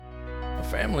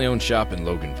family-owned shop in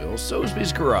Loganville,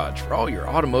 Soesby's Garage for all your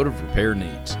automotive repair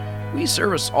needs. We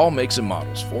service all makes and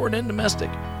models, foreign and domestic.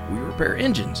 We repair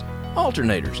engines,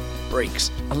 alternators,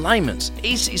 brakes, alignments,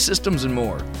 AC systems, and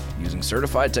more, using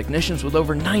certified technicians with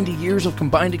over 90 years of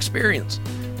combined experience.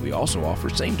 We also offer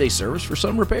same-day service for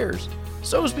some repairs.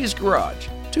 Soesby's Garage,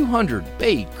 200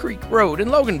 Bay Creek Road in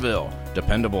Loganville.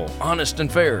 Dependable, honest,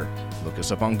 and fair. Look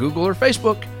us up on Google or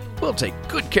Facebook. We'll take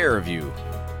good care of you.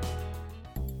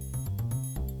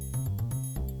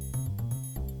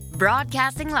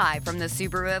 Broadcasting live from the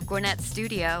Subaru of Gwinnett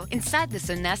studio inside the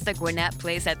Sonesta Gwinnett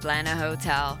Place Atlanta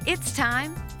Hotel. It's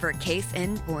time for Case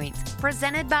in Point,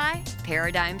 presented by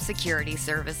Paradigm Security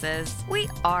Services. We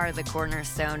are the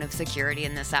cornerstone of security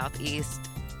in the Southeast.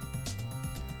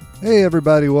 Hey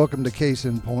everybody, welcome to Case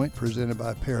in Point, presented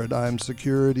by Paradigm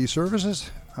Security Services.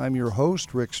 I'm your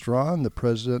host, Rick Strawn, the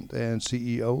President and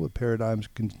CEO of Paradigm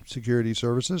Security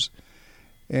Services.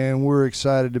 And we're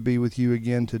excited to be with you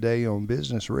again today on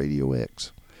Business Radio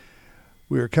X.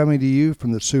 We are coming to you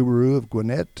from the Subaru of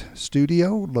Gwinnett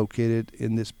studio, located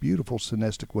in this beautiful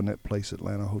Sonesta Gwinnett Place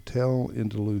Atlanta Hotel in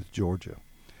Duluth, Georgia.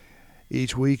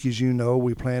 Each week, as you know,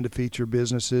 we plan to feature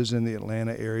businesses in the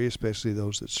Atlanta area, especially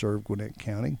those that serve Gwinnett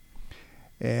County.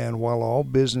 And while all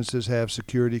businesses have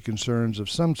security concerns of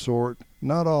some sort,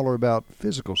 not all are about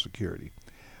physical security.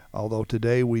 Although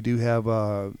today we do have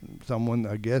someone,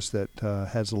 I guess, that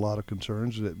has a lot of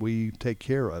concerns that we take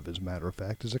care of, as a matter of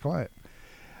fact, as a client.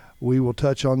 We will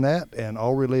touch on that and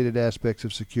all related aspects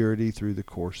of security through the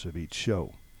course of each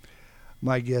show.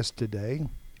 My guest today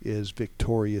is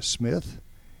Victoria Smith,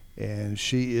 and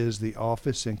she is the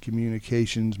Office and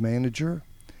Communications Manager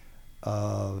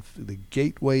of the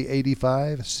Gateway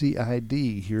 85 CID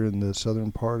here in the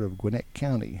southern part of Gwinnett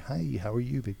County. Hi, how are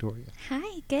you, Victoria?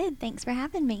 Hi, good. Thanks for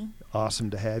having me. Awesome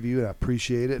to have you, and I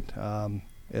appreciate it.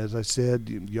 As I said,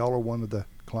 y'all are one of the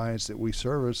clients that we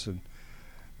service, and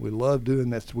we love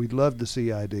doing that. We love the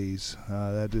CIDs.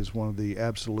 That is one of the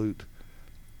absolute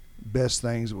best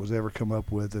things that was ever come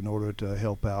up with in order to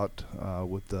help out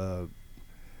with the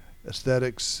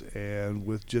aesthetics and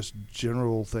with just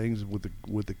general things with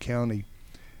the county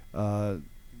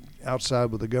outside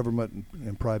with the government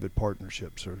and private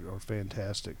partnerships are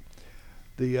fantastic.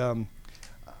 The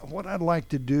what I'd like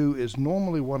to do is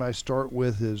normally what I start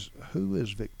with is, who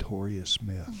is Victoria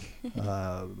Smith?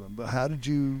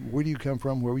 Where do you come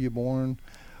from? Where were you born?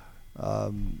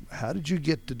 How did you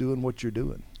get to doing what you're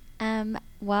doing?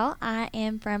 Well, I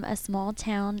am from a small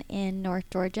town in North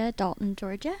Georgia, Dalton,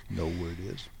 Georgia. Know where it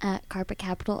is. Carpet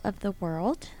capital of the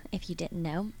world, if you didn't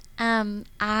know.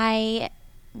 I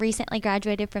recently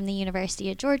graduated from the University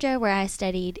of Georgia, where I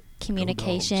studied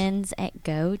communications at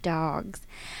Go Dogs.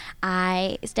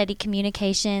 I studied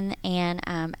communication and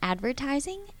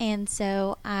advertising, and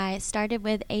so I started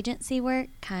with agency work,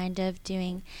 kind of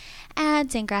doing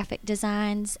ads and graphic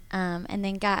designs, and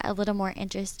then got a little more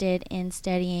interested in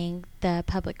studying the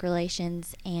public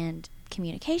relations and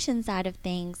communication side of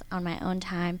things on my own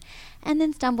time, and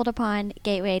then stumbled upon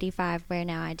Gateway 85, where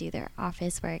now I do their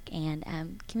office work and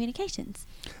communications.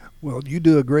 Well, you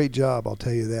do a great job, I'll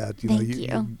tell you that. Thank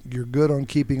you. You're good on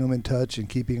keeping them in touch and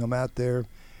keeping them out there,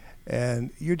 and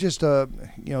you're just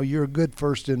you're a good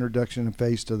first introduction and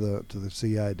face to the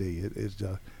CID. It is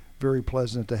very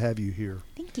pleasant to have you here.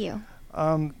 Thank you.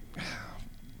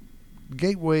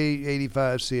 Gateway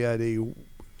 85 CID.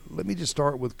 Let me just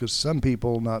start with, because some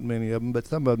people, not many of them, but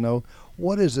some of them know,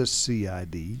 what is a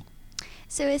CID?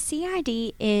 So a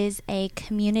CID is a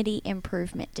community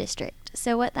improvement district.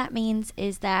 So what that means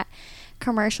is that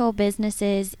commercial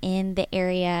businesses in the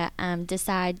area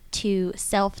decide to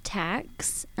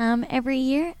self-tax every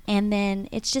year, and then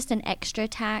it's just an extra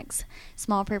tax,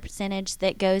 small percentage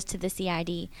that goes to the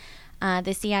CID.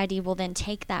 The CID will then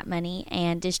take that money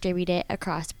and distribute it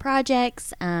across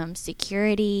projects,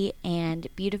 security, and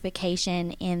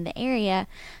beautification in the area,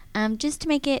 just to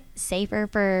make it safer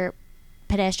for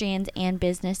pedestrians and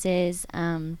businesses,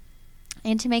 and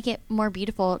to make it more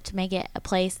beautiful, to make it a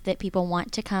place that people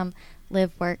want to come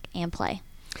live, work, and play.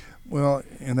 Well,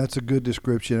 and that's a good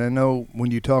description. I know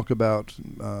when you talk about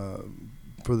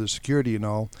for the security and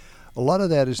all, a lot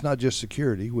of that is not just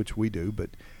security, which we do,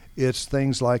 but it's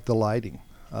things like the lighting.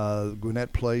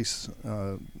 Gwinnett Place,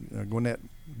 Gwinnett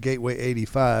Gateway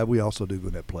 85, we also do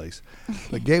Gwinnett Place.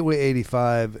 But Gateway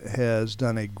 85 has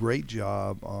done a great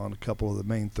job on a couple of the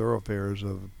main thoroughfares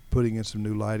of putting in some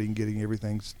new lighting, getting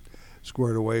everything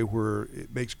squared away where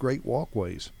it makes great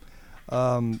walkways.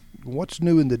 What's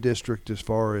new in the district as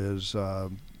far as,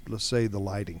 let's say, the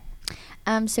lighting?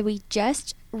 So we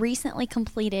just recently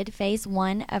completed phase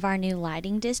 1 of our new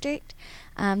lighting district.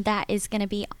 That is going to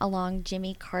be along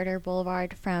Jimmy Carter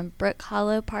Boulevard from Brook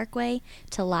Hollow Parkway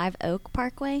to Live Oak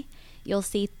Parkway. You'll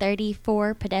see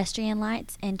 34 pedestrian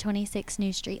lights and 26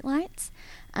 new street lights.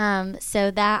 So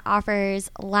that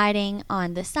offers lighting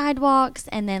on the sidewalks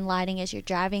and then lighting as you're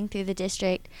driving through the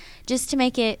district, just to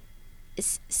make it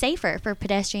safer for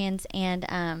pedestrians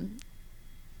and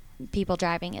people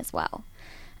driving as well.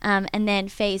 And then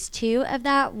phase 2 of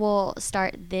that will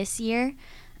start this year,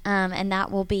 and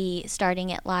that will be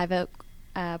starting at Live Oak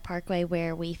Parkway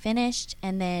where we finished,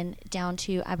 and then down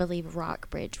to, I believe, Rock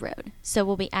Bridge Road. So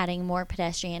we'll be adding more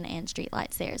pedestrian and street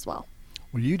lights there as well.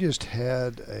 Well, you just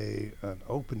had an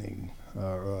opening,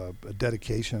 a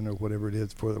dedication or whatever it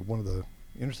is for one of the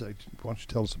intersections. Why don't you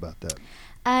tell us about that?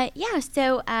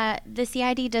 So the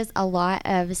CID does a lot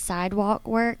of sidewalk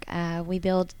work. We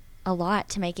build a lot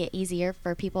to make it easier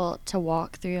for people to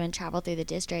walk through and travel through the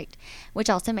district, which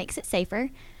also makes it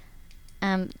safer.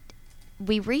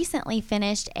 We recently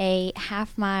finished a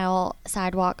half-mile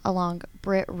sidewalk along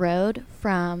Britt Road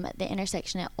from the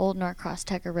intersection at Old Norcross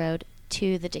Tucker Road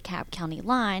to the DeKalb County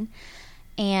line,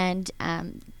 and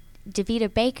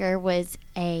DeVita Baker was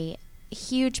a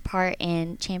huge part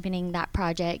in championing that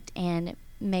project and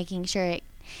making sure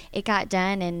it got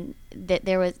done, and that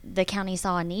the county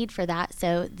saw a need for that.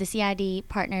 So the CID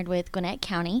partnered with Gwinnett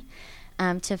County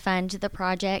to fund the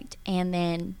project, and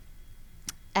then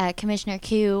Commissioner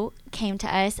Koo came to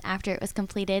us after it was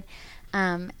completed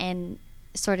and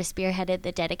sort of spearheaded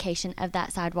the dedication of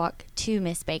that sidewalk to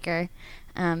Miss Baker.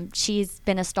 She's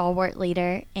been a stalwart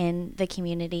leader in the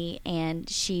community, and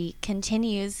she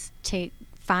continues to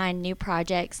find new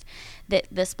projects that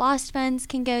the SPLOST funds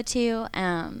can go to,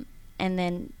 and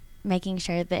then making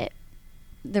sure that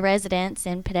the residents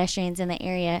and pedestrians in the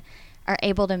area are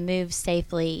able to move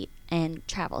safely and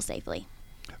travel safely.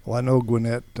 Well, I know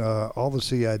Gwinnett, all the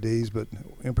CIDs, but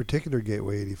in particular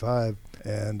Gateway 85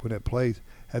 and Gwinnett Place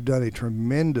have done a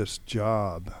tremendous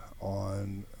job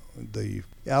on the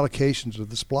allocations of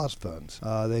the SPLOST funds.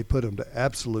 They put them to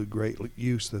absolute great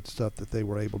use, that stuff that they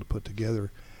were able to put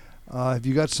together. Have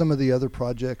you got some of the other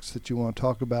projects that you want to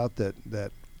talk about that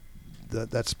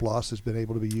SPLOST has been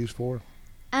able to be used for?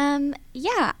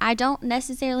 Yeah, I don't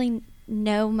necessarily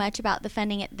know much about the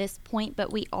funding at this point,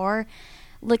 but we are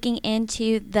looking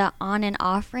into the on and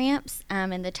off ramps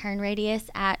and the turn radius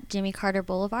at Jimmy Carter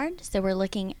Boulevard. So we're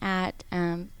looking at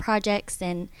projects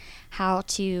and how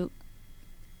to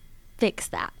fix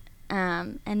that.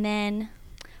 And then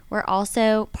we're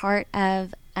also part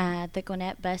of the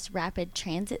Gwinnett Bus Rapid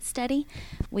Transit Study.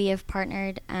 We have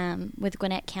partnered with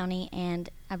Gwinnett County and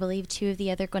I believe 2 of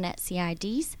the other Gwinnett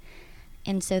CIDs.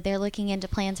 And so they're looking into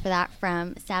plans for that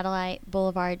from Satellite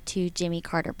Boulevard to Jimmy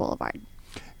Carter Boulevard.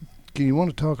 Can you want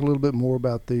to talk a little bit more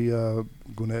about the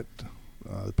Gwinnett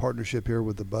the partnership here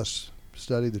with the bus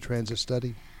study, the transit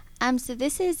study? So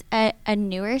this is a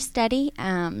newer study,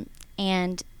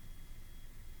 and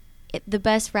the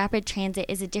bus rapid transit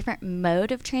is a different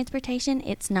mode of transportation.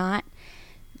 It's not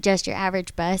just your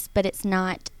average bus, but it's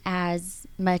not as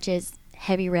much as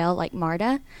heavy rail like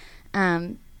MARTA.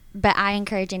 But I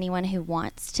encourage anyone who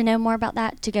wants to know more about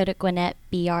that to go to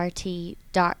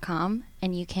GwinnettBRT.com,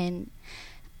 and you can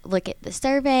look at the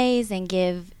surveys and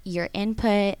give your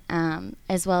input,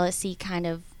 as well as see kind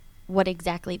of what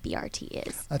exactly BRT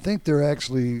is. I think they're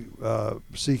actually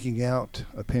seeking out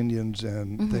opinions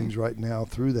and things right now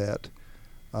through that.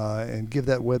 And give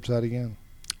that website again.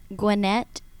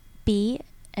 Gwinnett, B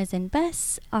as in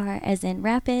bus, R as in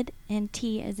rapid, and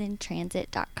T as in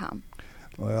transit.com.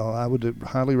 Well, I would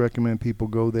highly recommend people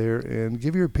go there and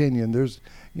give your opinion. There's,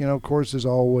 of course, as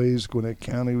always, Gwinnett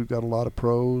County, we've got a lot of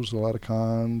pros, a lot of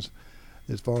cons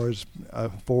as far as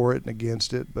for it and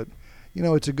against it. But,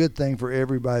 it's a good thing for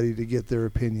everybody to get their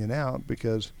opinion out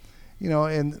because,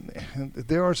 and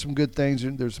there are some good things.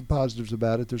 There's some positives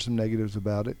about it. There's some negatives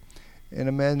about it.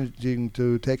 And managing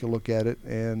to take a look at it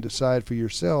and decide for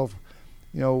yourself,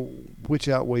 which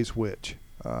outweighs which.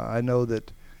 I know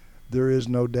that there is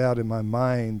no doubt in my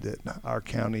mind that our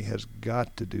county has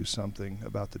got to do something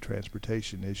about the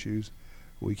transportation issues.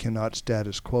 We cannot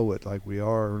status quo it like we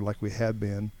are, or like we have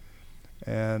been.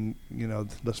 And,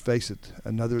 let's face it,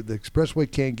 the expressway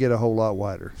can't get a whole lot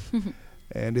wider.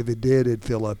 And if it did, it'd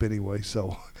fill up anyway,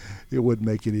 so it wouldn't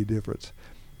make any difference.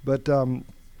 But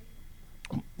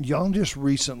y'all just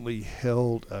recently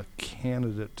held a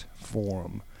candidate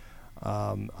forum.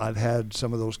 I've had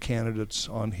some of those candidates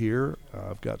on here.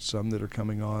 I've got some that are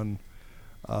coming on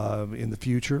in the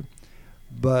future.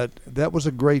 But that was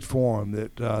a great forum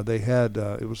that they had.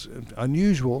 It was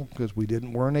unusual because we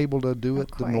weren't able to do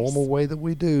it the normal way that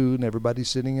we do, and everybody's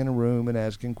sitting in a room and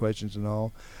asking questions and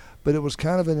all. But it was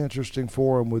kind of an interesting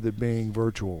forum with it being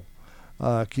virtual.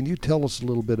 Can you tell us a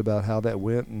little bit about how that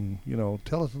went, and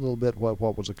tell us a little bit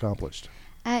what was accomplished?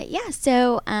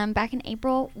 So back in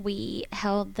April, we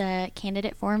held the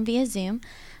candidate forum via Zoom.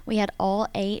 We had all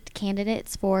 8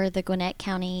 candidates for the Gwinnett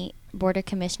County Board of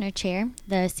Commissioner chair,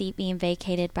 the seat being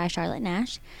vacated by Charlotte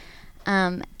Nash.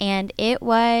 And it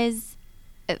was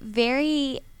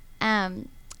it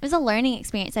was a learning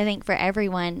experience, I think, for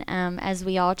everyone, as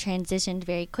we all transitioned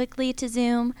very quickly to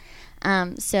Zoom.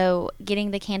 So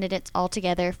getting the candidates all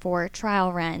together for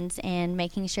trial runs and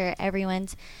making sure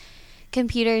everyone's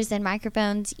computers and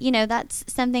microphones, that's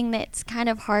something that's kind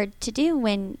of hard to do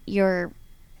when you're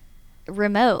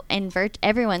remote and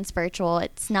everyone's virtual.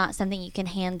 It's not something you can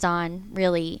hands-on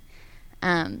really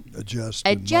adjust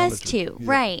to. Yeah.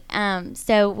 Right.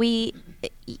 So we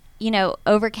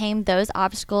overcame those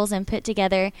obstacles and put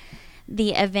together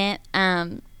the event.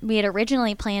 We had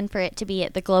originally planned for it to be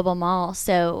at the Global Mall,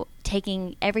 so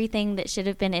taking everything that should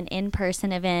have been an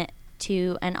in-person event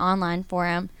to an online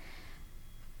forum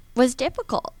was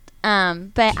difficult.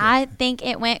 But I think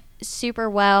it went super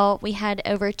well. We had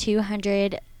over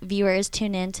 200 viewers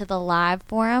tune in to the live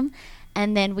forum,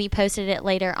 and then we posted it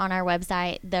later on our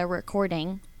website, the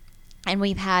recording, and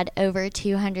we've had over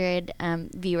 200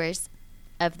 viewers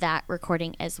of that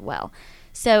recording as well.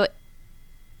 So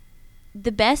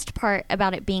the best part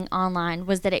about it being online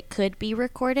was that it could be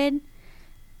recorded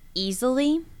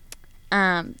easily.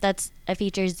 That's a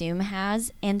feature Zoom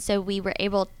has, and so we were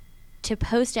able to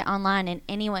post it online, and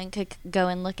anyone could go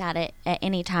and look at it at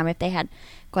any time if they had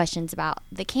questions about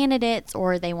the candidates,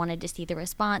 or they wanted to see the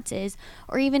responses,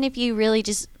 or even if you really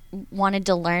just wanted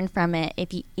to learn from it,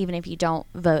 even if you don't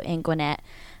vote in Gwinnett.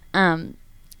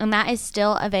 And that is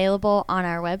still available on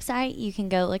our website. You can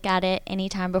go look at it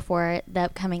anytime before the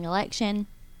upcoming election.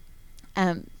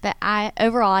 But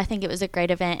overall, I think it was a great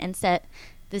event and set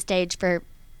the stage for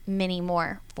many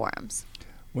more forums.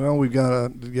 Well, we've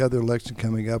got the other election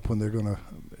coming up when they're going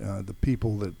to, the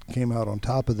people that came out on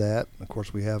top of that. Of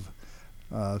course, we have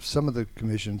some of the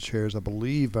commission chairs, I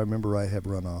believe, I remember I have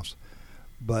runoffs.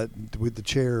 But with the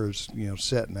chairs,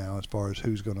 set now as far as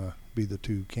who's going to be the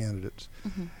 2 candidates.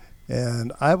 Mm-hmm.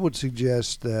 And I would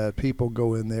suggest that people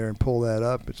go in there and pull that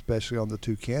up, especially on the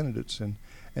 2 candidates, and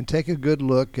take a good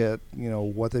look at,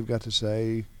 what they've got to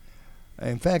say.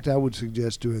 In fact, I would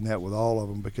suggest doing that with all of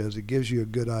them because it gives you a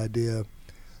good idea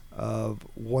of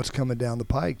what's coming down the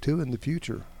pike too in the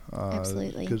future.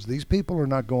 Absolutely. Because these people are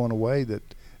not going away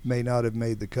that may not have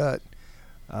made the cut.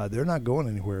 They're not going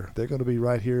anywhere. They're going to be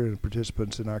right here and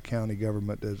participants in our county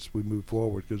government as we move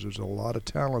forward, because there's a lot of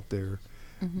talent there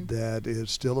that is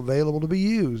still available to be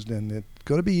used, and it's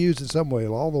going to be used in some way.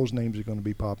 All those names are going to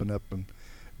be popping up, and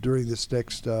during this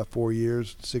next 4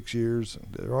 years, 6 years,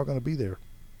 they're all going to be there.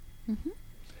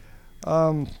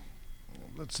 Mm-hmm.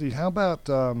 Let's see. How about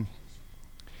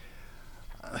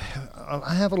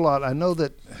I have a lot. I know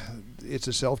that it's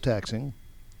a self-taxing,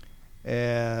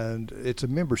 and it's a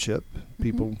membership.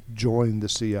 People join the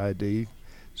CID,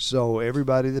 so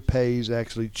everybody that pays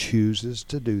actually chooses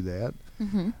to do that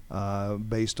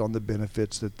based on the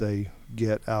benefits that they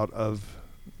get out of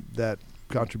that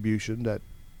contribution, that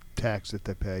tax that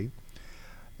they pay,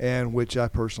 and which I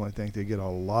personally think they get a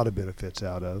lot of benefits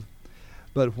out of.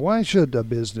 But why should a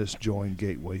business join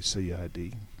Gateway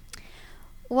CID?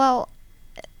 Well,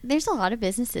 there's a lot of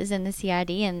businesses in the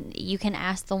CID, and you can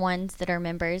ask the ones that are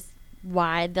members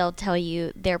why. They'll tell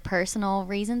you their personal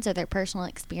reasons or their personal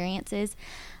experiences.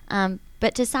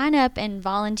 But to sign up and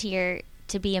volunteer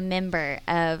to be a member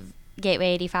of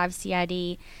Gateway 85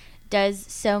 CID does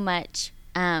so much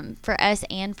for us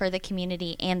and for the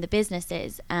community and the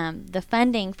businesses. The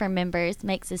funding for members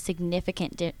makes a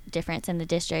significant difference in the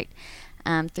district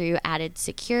through added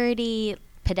security,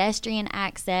 pedestrian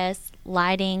access,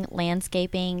 lighting,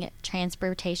 landscaping,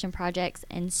 transportation projects,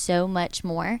 and so much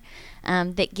more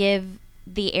that give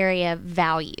the area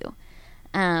value.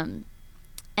 And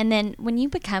then when you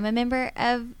become a member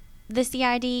of the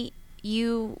CID,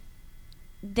 you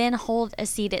then hold a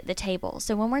seat at the table.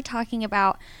 So when we're talking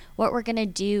about what we're going to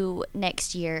do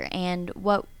next year and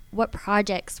what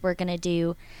projects we're going to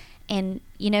do, and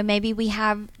maybe we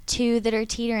have 2 that are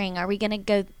teetering, are we going to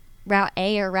go route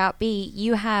A or route B?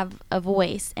 You have a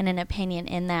voice and an opinion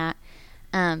in that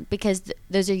because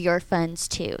those are your funds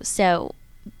too. So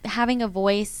having a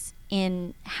voice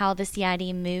in how the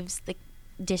CID moves the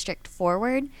district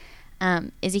forward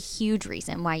is a huge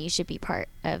reason why you should be part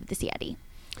of the CID.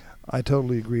 I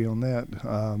totally agree on that.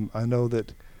 I know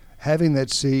that having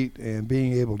that seat and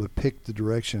being able to pick the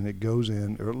direction it goes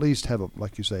in, or at least have a,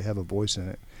 like you say, have a voice in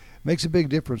it, makes a big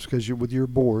difference, because you're with your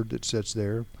board that sits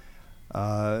there,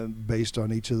 based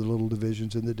on each of the little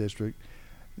divisions in the district.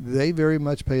 They very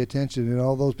much pay attention, and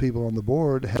all those people on the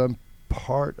board have some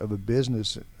part of a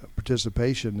business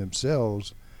participation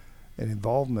themselves and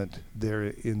involvement there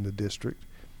in the district,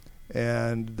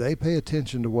 and they pay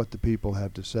attention to what the people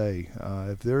have to say.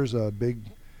 If there's a big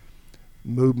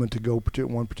movement to go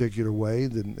one particular way,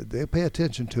 then they pay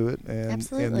attention to it, and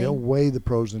they'll weigh the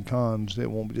pros and cons. It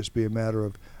won't just be a matter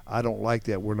of, I don't like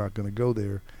that, we're not going to go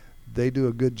there. They do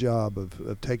a good job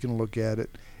of taking a look at it.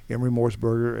 Emery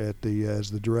Morseberger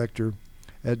as the director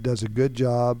does a good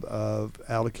job of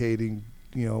allocating,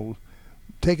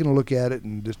 taking a look at it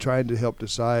and just trying to help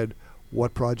decide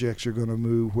what projects are going to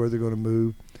move, where they're going to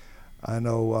move. I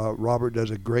know Robert does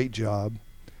a great job,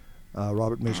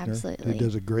 Robert Mishner, Absolutely. who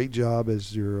does a great job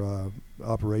as your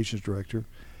operations director.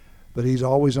 But he's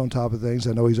always on top of things.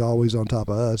 I know he's always on top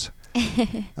of us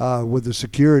with the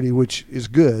security, which is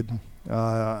good.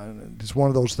 It's one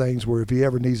of those things where if he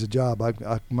ever needs a job,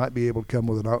 I might be able to come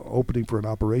with an opening for an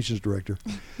operations director.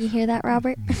 You hear that,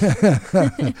 Robert?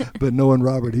 But knowing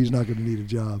Robert, he's not going to need a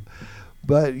job.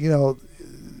 But,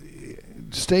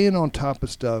 staying on top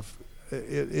of stuff,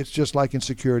 it's just like in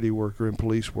security work or in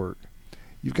police work.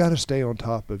 You've got to stay on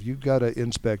top of, you've got to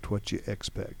inspect what you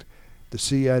expect. The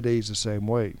CID is the same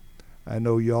way. I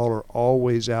know y'all are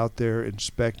always out there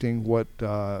inspecting what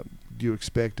you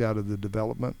expect out of the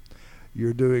development.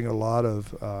 You're doing a lot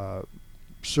of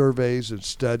surveys and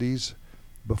studies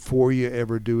before you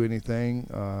ever do anything.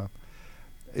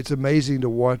 It's amazing to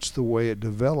watch the way it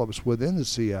develops within the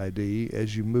CID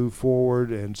as you move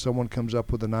forward and someone comes up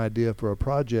with an idea for a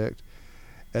project.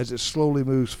 As it slowly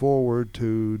moves forward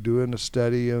to doing a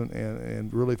study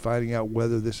and really finding out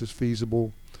whether this is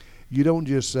feasible, you don't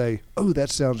just say, oh, that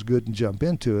sounds good, and jump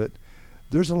into it.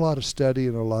 There's a lot of study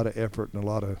and a lot of effort and a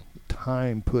lot of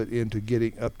time put into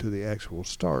getting up to the actual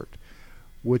start,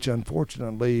 which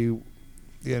unfortunately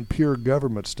in pure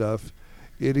government stuff,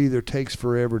 it either takes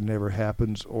forever and never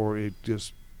happens, or it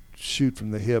just shoot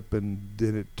from the hip and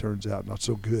then it turns out not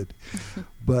so good.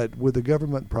 But with the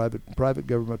government private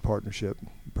government partnership,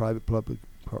 private public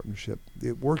partnership,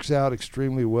 it works out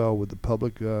extremely well with the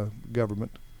public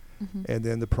government and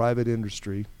then the private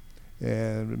industry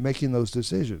and making those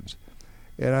decisions.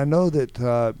 And I know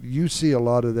that you see a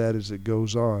lot of that as it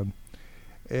goes on.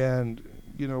 And,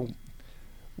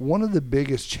 one of the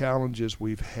biggest challenges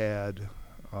we've had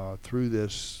through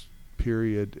this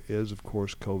period is, of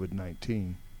course,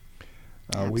 COVID-19.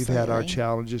 We've had our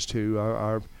challenges too.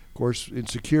 Of course, in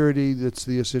security, that's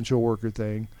the essential worker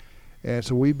thing. And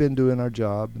so we've been doing our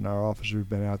job, and our officers have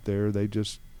been out there. They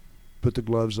just put the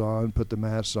gloves on, put the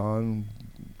masks on.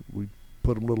 We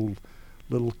put them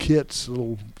little kits,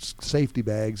 little safety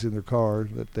bags in their car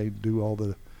that they do all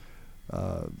the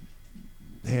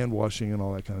hand washing and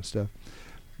all that kind of stuff.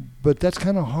 But that's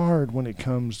kind of hard when it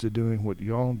comes to doing what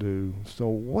y'all do. So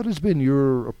what has been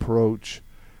your approach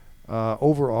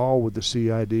overall with the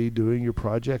CID, doing your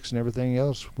projects and everything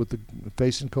else with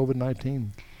facing COVID-19?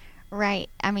 Right.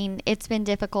 I mean, it's been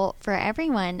difficult for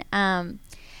everyone.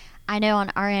 I know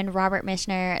on our end, Robert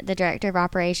Mishner, the director of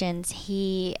operations,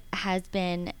 he has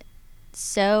been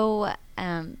so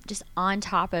just on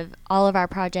top of all of our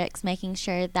projects, making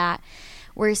sure that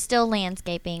we're still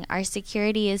landscaping, our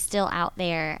security is still out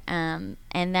there, and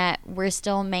that we're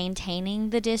still maintaining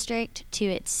the district to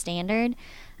its standard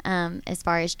as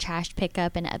far as trash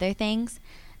pickup and other things.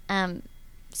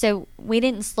 So we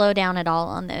didn't slow down at all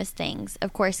on those things.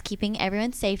 Of course, keeping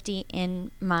everyone's safety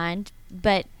in mind,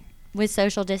 but with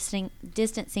social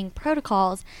distancing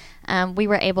protocols, we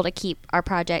were able to keep our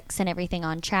projects and everything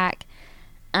on track.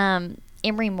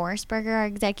 Emery Morseberger, our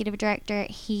executive director,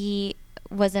 he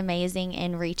was amazing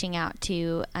in reaching out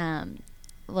to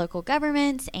local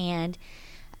governments and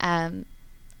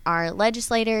our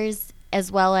legislators,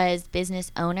 as well as business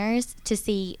owners, to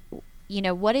see,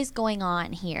 what is going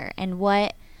on here and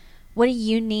what do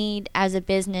you need as a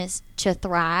business to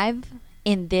thrive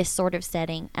in this sort of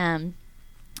setting.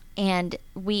 And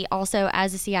we also,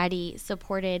 as a CID,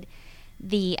 supported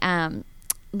the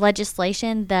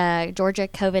legislation, the Georgia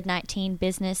COVID-19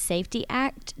 Business Safety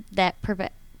Act, that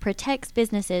protects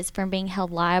businesses from being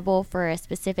held liable for a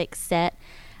specific set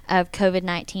of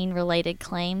COVID-19 related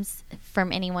claims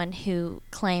from anyone who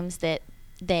claims that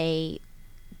they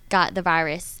got the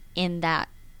virus in that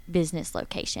business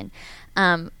location.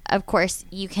 Of course,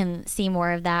 you can see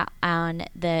more of that on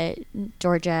the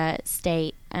Georgia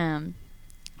State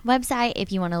website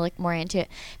if you want to look more into it.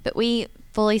 But we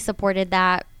fully supported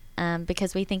that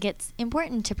because we think it's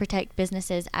important to protect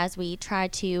businesses as we try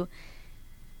to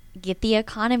get the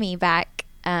economy back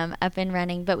up and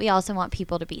running, but we also want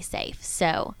people to be safe.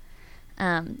 So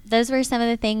those were some of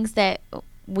the things that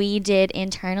we did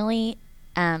internally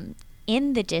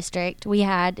in the district. We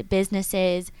had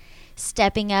businesses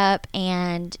stepping up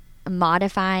and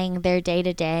modifying their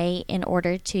day-to-day in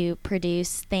order to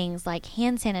produce things like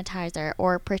hand sanitizer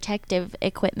or protective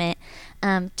equipment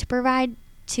to provide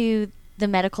to the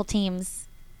medical teams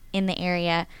in the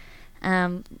area.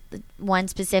 One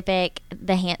specific,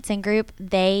 the Hansen Group,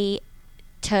 they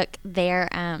took their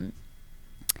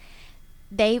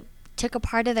they took a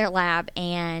part of their lab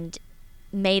and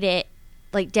made it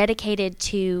like dedicated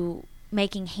to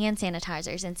making hand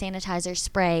sanitizers and sanitizer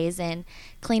sprays and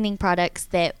cleaning products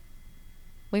that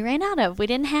we ran out of. We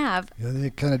didn't have. Yeah, they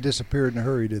kind of disappeared in a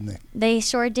hurry, didn't they? They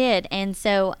sure did. And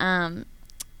so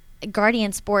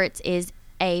Guardian Sports is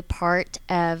a part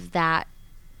of that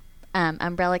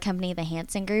umbrella company, the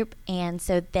Hansen Group. And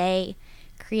so they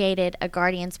created a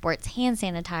Guardian Sports hand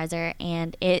sanitizer,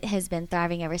 and it has been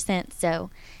thriving ever since. So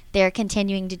they're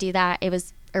continuing to do that. It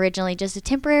was originally just a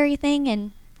temporary thing,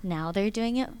 and now they're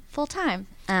doing it full time.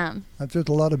 There's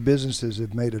a lot of businesses that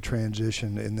have made a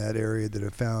transition in that area that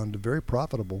have found very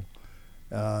profitable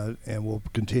and will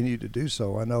continue to do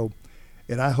so. I know,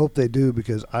 and I hope they do,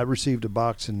 because I received a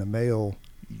box in the mail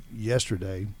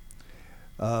yesterday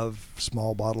of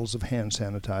small bottles of hand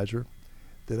sanitizer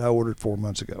that I ordered 4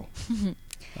 months ago.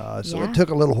 So it took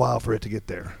a little while for it to get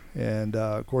there. And,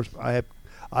 of course,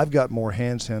 I've got more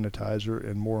hand sanitizer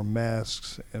and more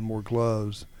masks and more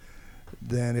gloves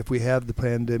than if we have the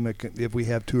pandemic. If we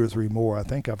have 2 or 3 more, I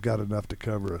think I've got enough to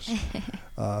cover us.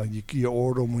 You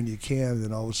order them when you can,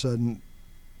 and all of a sudden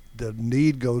the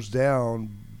need goes down,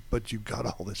 but you've got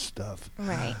all this stuff.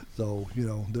 Right. So,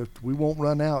 we won't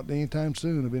run out anytime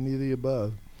soon of any of the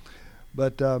above.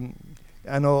 But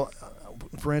I know,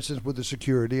 for instance, with the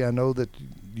security, I know that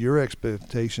your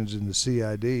expectations in the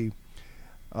CID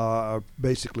are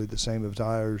basically the same as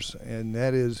ours, and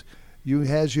that is you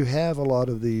have a lot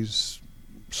of these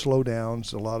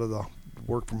slowdowns, a lot of the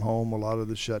work from home, a lot of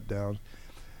the shutdowns,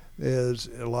 is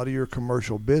a lot of your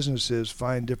commercial businesses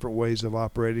find different ways of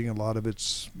operating. A lot of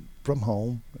it's from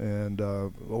home and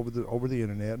over the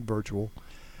internet and virtual,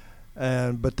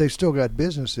 but they've still got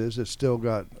businesses that still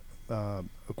got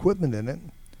equipment in it,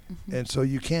 and so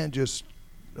you can't just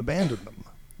abandon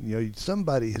them.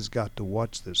 Somebody has got to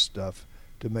watch this stuff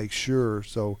to make sure.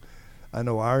 So I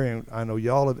know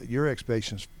your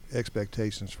expectations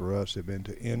for us have been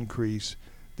to increase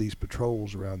these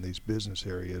patrols around these business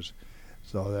areas.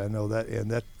 So I know that,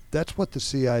 and that's what the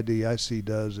CIDIC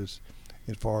does, as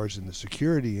far as in the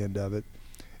security end of it,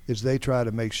 is they try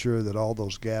to make sure that all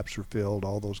those gaps are filled,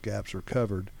 all those gaps are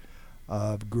covered.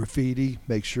 Graffiti,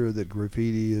 make sure that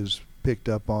graffiti is picked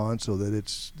up on so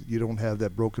that you don't have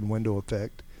that broken window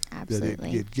effect.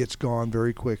 Absolutely. That it gets gone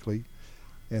very quickly.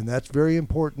 And that's very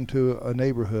important to a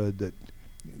neighborhood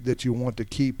that you want to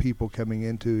keep people coming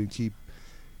into and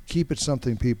keep it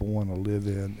something people want to live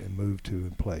in and move to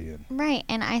and play in. Right,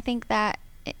 and I think that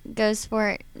goes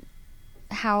for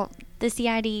how the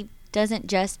CID doesn't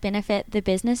just benefit the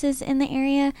businesses in the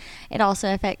area, it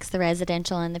also affects the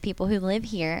residential and the people who live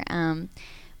here.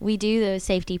 We do those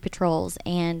safety patrols,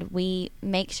 and we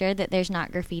make sure that there's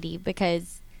not graffiti,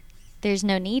 because there's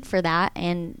no need for that,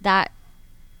 and that,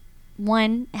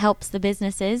 1, helps the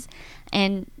businesses,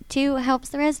 and 2, helps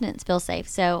the residents feel safe.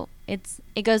 So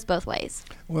it goes both ways.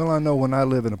 Well, I know when I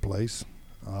live in a place,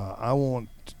 I want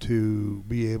to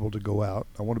be able to go out.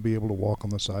 I want to be able to walk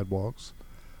on the sidewalks.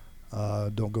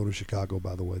 Don't go to Chicago,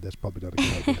 by the way. That's probably not a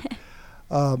good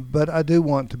idea. But I do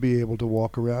want to be able to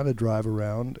walk around and drive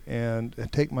around and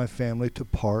take my family to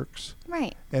parks.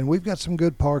 Right. And we've got some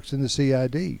good parks in the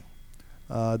CID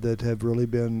that have really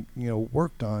been,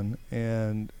 worked on.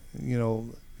 And,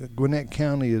 Gwinnett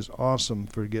County is awesome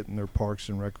for getting their parks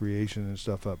and recreation and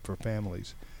stuff up for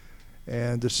families.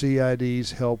 And the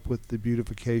CIDs help with the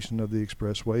beautification of the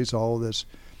expressways, all of this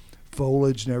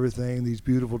foliage and everything, these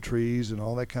beautiful trees and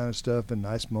all that kind of stuff, and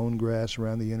nice mown grass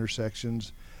around the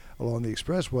intersections along the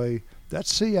expressway.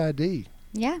 That's CID.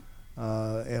 Yeah.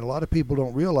 And a lot of people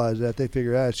don't realize that. They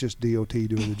figure, it's just DOT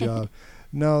doing the job.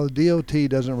 No, DOT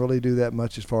doesn't really do that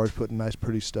much as far as putting nice,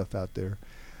 pretty stuff out there.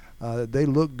 They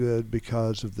look good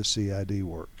because of the CID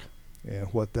work, and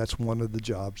that's one of the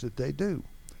jobs that they do.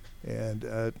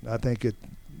 And I think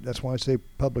that's why I say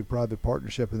public-private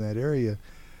partnership in that area.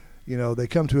 They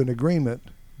come to an agreement,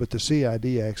 but the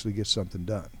CID actually gets something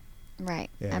done.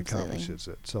 Right, and absolutely. Accomplishes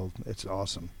it. So it's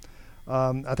awesome.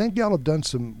 I think y'all have done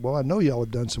I know y'all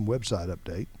have done some website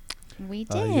update. We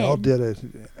did. Y'all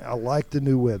did I like the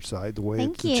new website, the way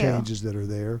Thank the you. changes that are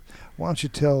there. Why don't you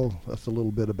tell us a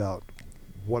little bit about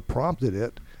what prompted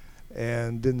it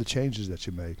and then the changes that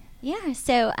you made? Yeah,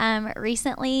 so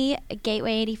recently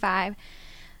Gateway 85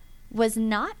 was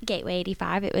not Gateway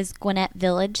 85. It was Gwinnett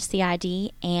Village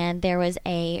CID, and there was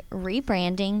a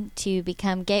rebranding to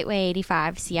become Gateway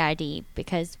 85 CID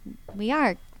because we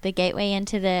are the gateway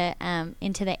into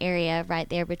the area right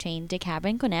there between DeKalb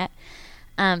and Gwinnett.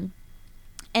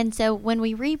 And so when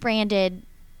we rebranded,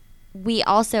 we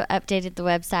also updated the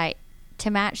website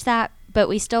to match that, but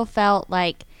we still felt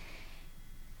like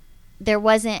there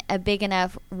wasn't a big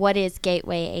enough what is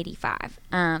Gateway 85.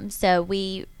 So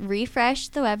we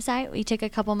refreshed the website. We took a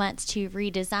couple months to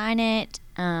redesign it,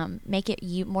 make it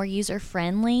more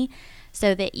user-friendly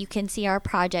so that you can see our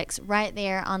projects right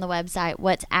there on the website,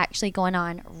 what's actually going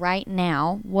on right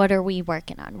now. What are we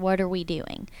working on? What are we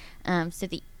doing? So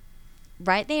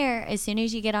right there, as soon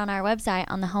as you get on our website,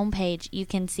 on the homepage, you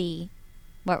can see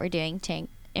what we're doing to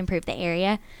improve the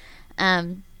area.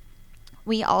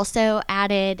 We also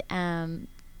added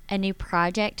a new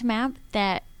project map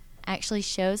that actually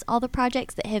shows all the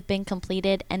projects that have been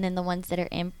completed and then the ones that are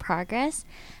in progress.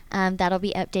 That'll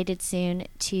be updated soon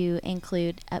to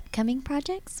include upcoming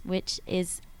projects, which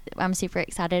I'm super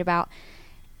excited about.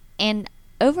 And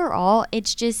overall,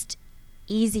 it's just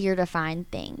easier to find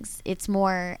things. It's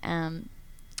more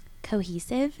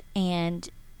cohesive and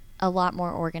a lot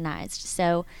more organized.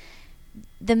 So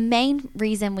the main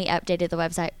reason we updated the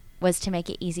website was to make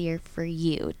it easier for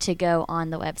you to go on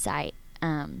the website.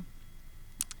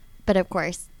 But of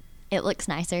course, it looks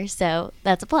nicer, so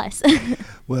that's a plus.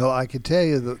 Well, I can tell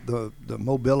you the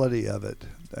mobility of it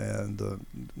and the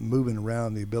moving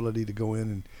around, the ability to go in,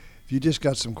 and if you just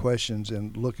got some questions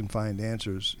and look and find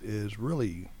answers, is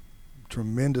really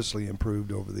tremendously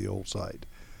improved over the old site.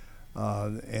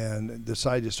 And the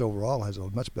site just overall has a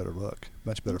much better look,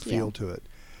 much better feel to it.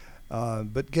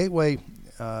 But Gateway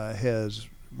has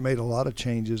made a lot of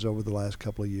changes over the last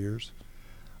couple of years.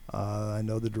 I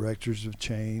know the directors have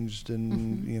changed,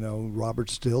 and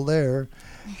Robert's still there.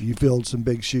 You filled some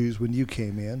big shoes when you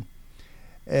came in,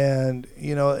 and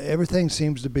everything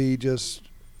seems to be just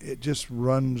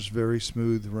runs very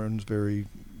smooth, runs very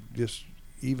just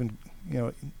even,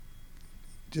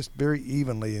 just very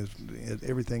evenly as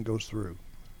everything goes through.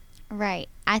 Right.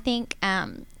 I think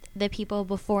the people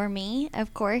before me,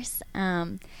 of course,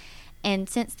 and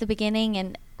since the beginning,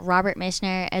 and Robert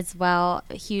Mishner as well,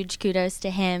 huge kudos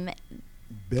to him.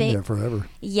 Been there forever.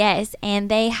 Yes, and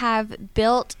they have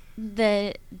built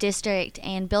the district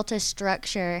and built a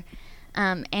structure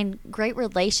and great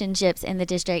relationships in the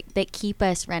district that keep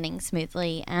us running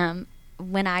smoothly.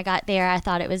 When I got there, I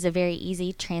thought it was a very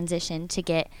easy transition to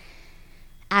get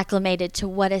acclimated to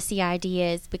what a CID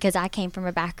is, because I came from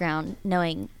a background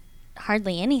knowing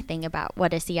hardly anything about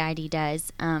what a CID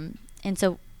does. And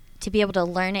so to be able to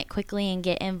learn it quickly and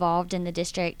get involved in the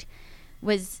district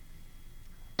was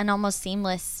an almost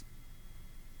seamless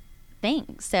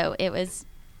thing. So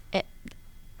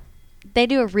they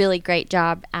do a really great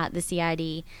job at the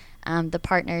CID, the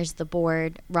partners, the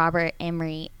board, Robert,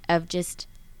 Emery, of just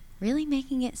really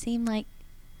making it seem like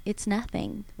it's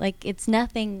nothing. Like it's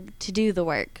nothing to do the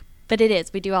work. But it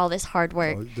is. We do all this hard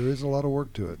work. Oh, there is a lot of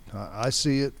work to it. I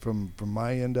see it from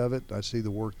my end of it. I see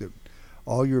the work that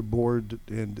all your board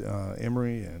and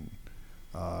Emery and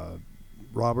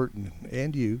Robert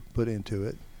and you put into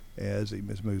it as it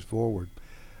moves forward.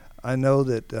 I know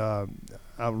that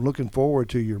I'm looking forward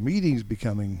to your meetings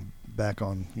becoming back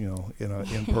on, in an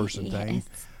in-person yes. thing.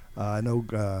 I know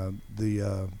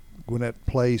the Gwinnett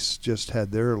Place just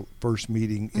had their first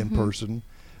meeting in person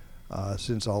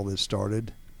since all this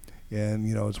started. And,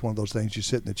 it's one of those things, you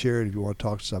sit in the chair, and if you want to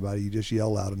talk to somebody, you just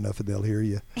yell loud enough and they'll hear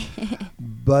you.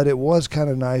 But it was kind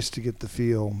of nice to get the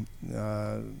feel.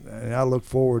 And I look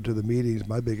forward to the meetings.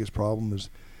 My biggest problem is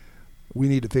we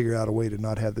need to figure out a way to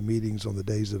not have the meetings on the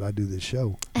days that I do this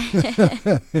show.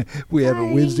 We have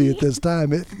it Wednesday at this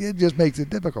time. It just makes it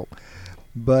difficult.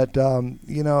 But,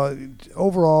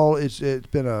 overall, it's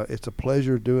a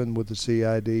pleasure doing with the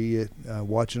CID,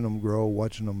 watching them grow,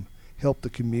 watching them help the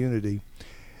community.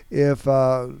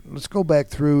 Let's go back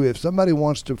through, if somebody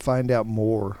wants to find out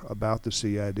more about the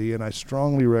CID, and I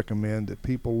strongly recommend that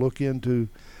people look into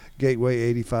Gateway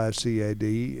 85 CID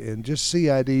and just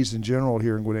CIDs in general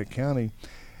here in Gwinnett County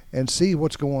and see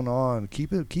what's going on.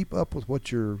 Keep up with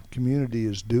what your community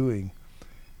is doing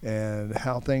and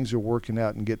how things are working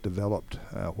out and get developed,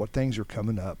 what things are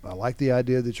coming up. I like the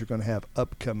idea that you're going to have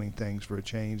upcoming things for a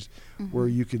change where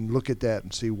you can look at that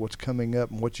and see what's coming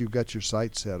up and what you've got your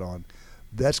sights set on.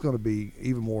 That's going to be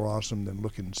even more awesome than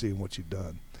looking and seeing what you've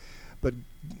done. But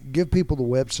give people the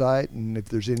website and if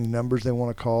there's any numbers they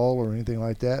want to call or anything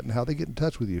like that and how they get in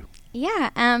touch with you.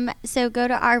 Yeah. So go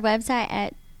to our website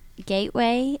at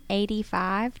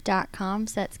gateway85.com.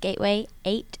 So that's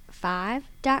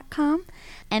gateway85.com.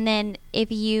 And then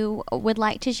if you would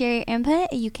like to share your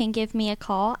input, you can give me a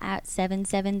call at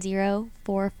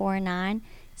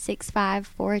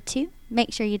 770-449-6542.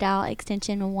 Make sure you dial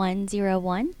extension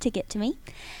 101 to get to me.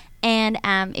 And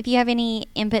if you have any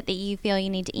input that you feel you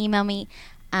need to email me,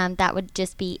 that would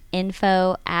just be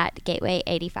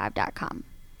info@gateway85.com.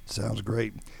 Sounds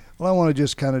great. Well, I want to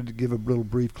just kind of give a little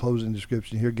brief closing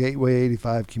description here. Gateway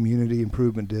 85 Community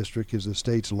Improvement District is the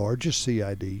state's largest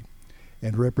CID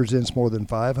and represents more than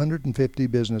 550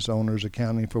 business owners,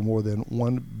 accounting for more than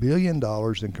 $1 billion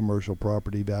in commercial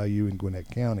property value in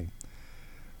Gwinnett County.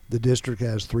 The district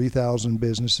has 3,000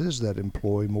 businesses that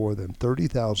employ more than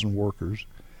 30,000 workers,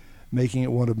 making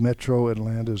it one of Metro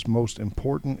Atlanta's most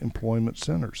important employment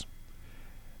centers.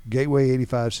 Gateway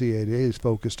 85 CID is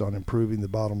focused on improving the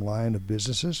bottom line of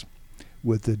businesses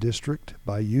with the district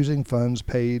by using funds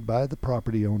paid by the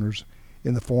property owners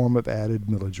in the form of added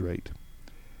millage rate.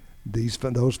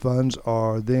 Those funds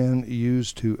are then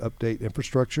used to update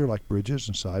infrastructure like bridges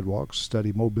and sidewalks,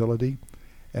 study mobility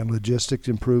and logistics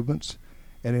improvements,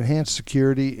 and enhance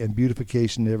security and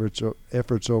beautification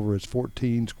efforts over its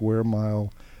 14 square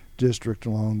mile district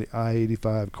along the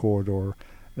I-85 corridor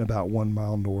and about 1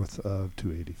 mile north of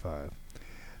 285.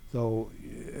 So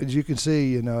as you can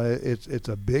see, it's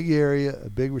a big area, a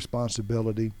big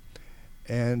responsibility,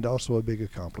 and also a big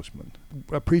accomplishment.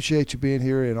 I appreciate you being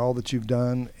here and all that you've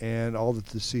done and all that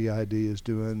the CID is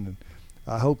doing. And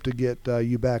I hope to get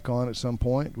you back on at some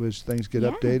point as things get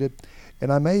updated.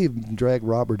 And I may even drag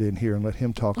Robert in here and let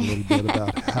him talk a little bit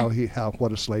about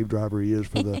what a slave driver he is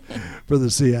for the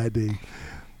CID.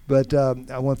 But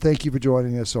I want to thank you for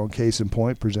joining us on Case in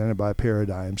Point, presented by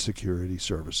Paradigm Security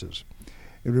Services.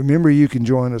 And remember, you can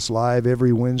join us live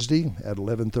every Wednesday at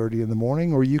 11:30 in the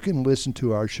morning, or you can listen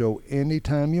to our show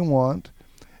anytime you want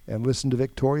and listen to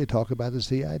Victoria talk about the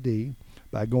CID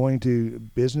by going to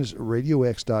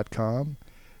businessradiox.com,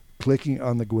 clicking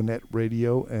on the Gwinnett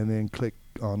Radio, and then click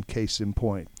on Case in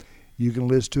Point. You can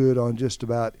listen to it on just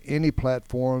about any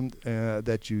platform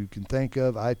that you can think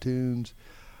of, iTunes,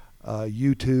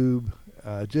 YouTube,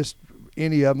 just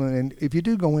any of them. And if you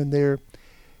do go in there,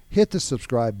 hit the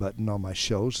subscribe button on my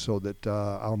shows so that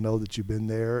I'll know that you've been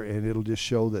there, and it'll just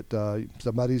show that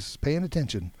somebody's paying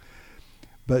attention.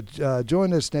 But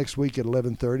join us next week at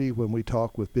 11:30 when we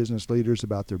talk with business leaders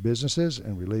about their businesses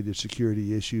and related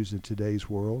security issues in today's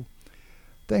world.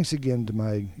 Thanks again to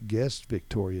my guest,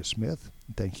 Victoria Smith.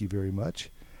 Thank you very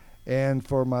much. And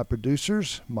for my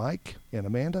producers, Mike and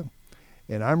Amanda.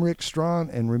 And I'm Rick Strawn,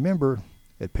 and remember,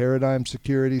 at Paradigm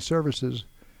Security Services,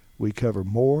 we cover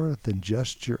more than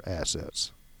just your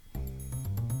assets.